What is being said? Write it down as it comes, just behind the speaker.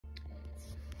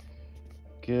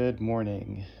Good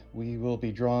morning. We will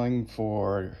be drawing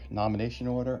for nomination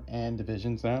order and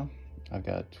divisions now. I've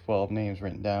got 12 names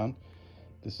written down.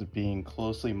 This is being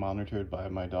closely monitored by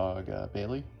my dog,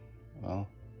 Bailey. Well,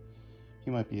 he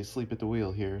might be asleep at the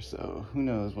wheel here, so who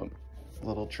knows what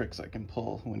little tricks I can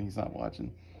pull when he's not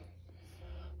watching.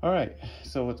 All right,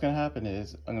 so what's gonna happen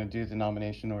is I'm gonna do the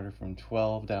nomination order from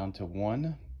 12 down to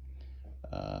 1.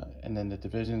 And then the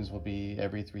divisions will be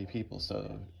every 3 people.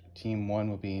 So team 1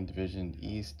 would be in division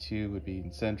East, 2 would be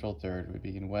in Central, 3rd would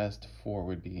be in West, 4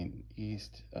 would be in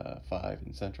East, 5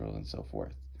 in Central, and so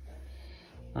forth.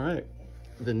 All right,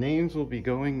 the names will be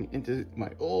going into my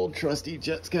old trusty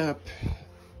JetScap.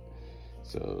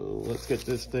 So let's get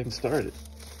this thing started.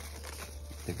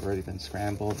 They've already been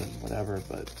scrambled and whatever,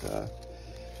 but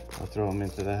I'll throw them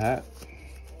into the hat.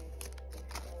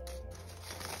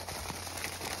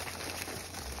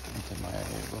 Into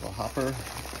my little hopper.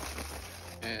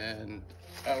 And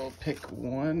I will pick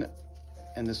one,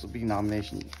 and this will be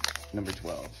nomination number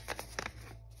 12.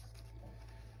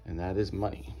 And that is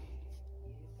money.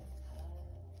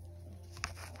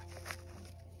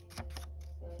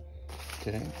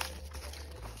 Okay,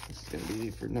 this is gonna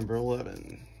be for number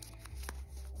 11.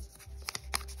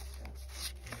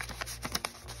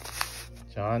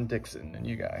 John Dixon, a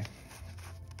new guy.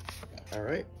 All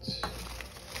right.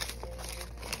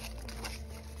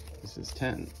 This is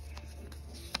 10.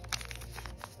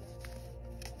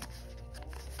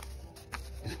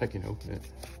 If I can open it.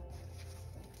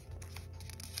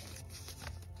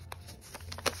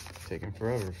 Taking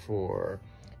forever for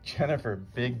Jennifer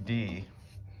Big D.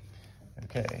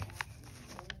 Okay.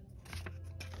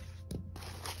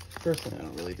 Personally, I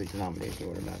don't really think the nomination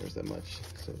order matters that much,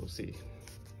 so we'll see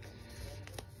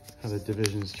how the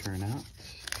divisions turn out.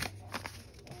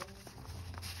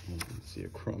 You can see a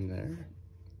crumb there.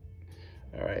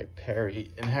 All right, Perry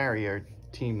and Harry are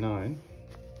team 9.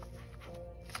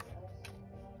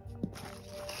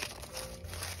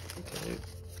 Okay,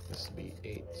 this will be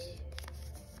 8.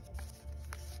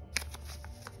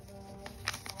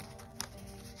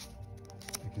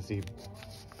 I can see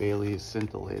Bailey is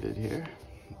scintillated here.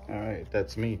 All right,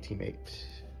 that's me, team 8.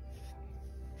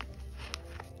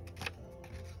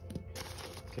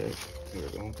 Okay, we're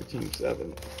going for team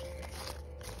 7.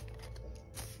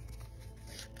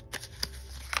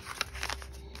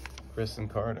 Chris and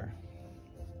Carter.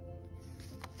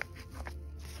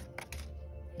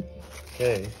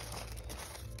 Okay,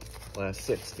 last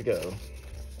 6 to go.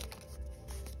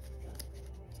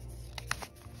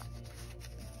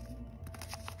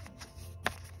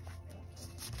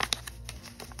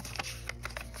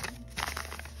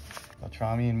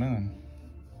 Beltrami and Moon.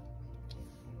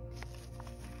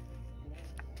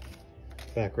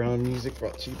 Background music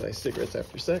brought to you by Cigarettes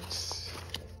After Sex.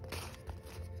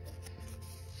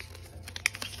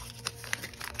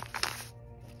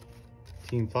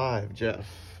 Team 5, Jeff.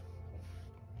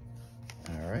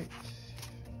 All right.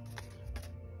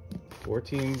 4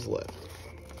 teams left.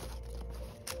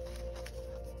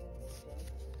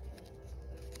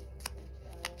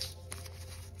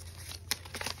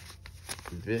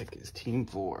 Vic is team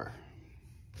 4.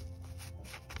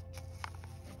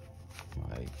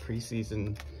 My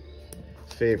preseason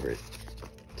favorite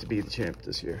to be the champ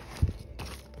this year.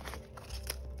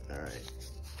 All right.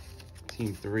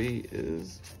 Team 3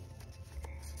 is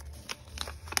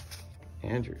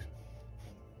Andrew.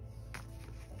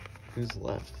 Who's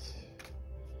left?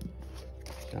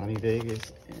 Johnny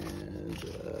Vegas and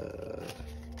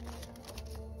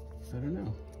I don't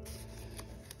know.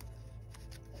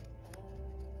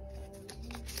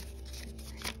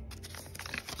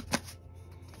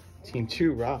 Team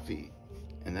 2, Rafi,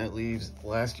 and that leaves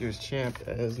last year's champ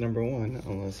as number 1,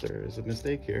 unless there is a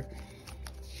mistake here.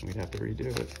 We'd have to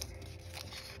redo it.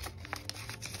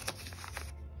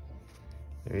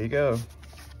 There you go.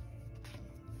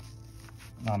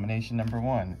 Nomination number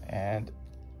 1 and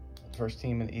first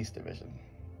team in the East Division.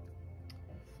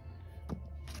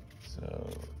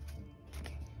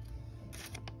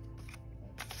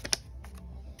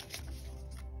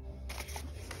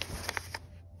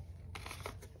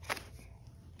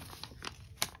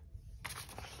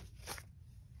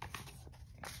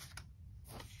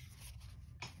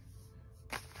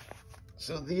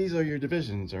 So these are your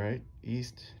divisions, all right?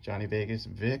 East, Johnny Vegas,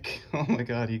 Vic. Oh my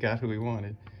God, he got who he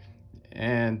wanted.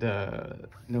 And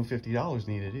no $50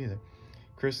 needed either.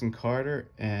 Chris and Carter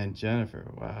and Jennifer,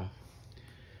 wow.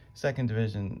 Second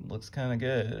division looks kind of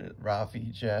good.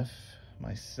 Rafi, Jeff,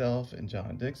 myself, and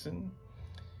John Dixon.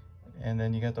 And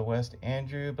then you got the West,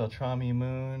 Andrew, Beltrami,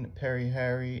 Moon, Perry,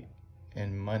 Harry,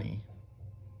 and Money.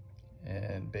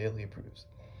 And Bailey approves.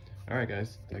 All right,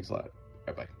 guys, thanks a lot.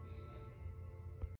 Bye-bye.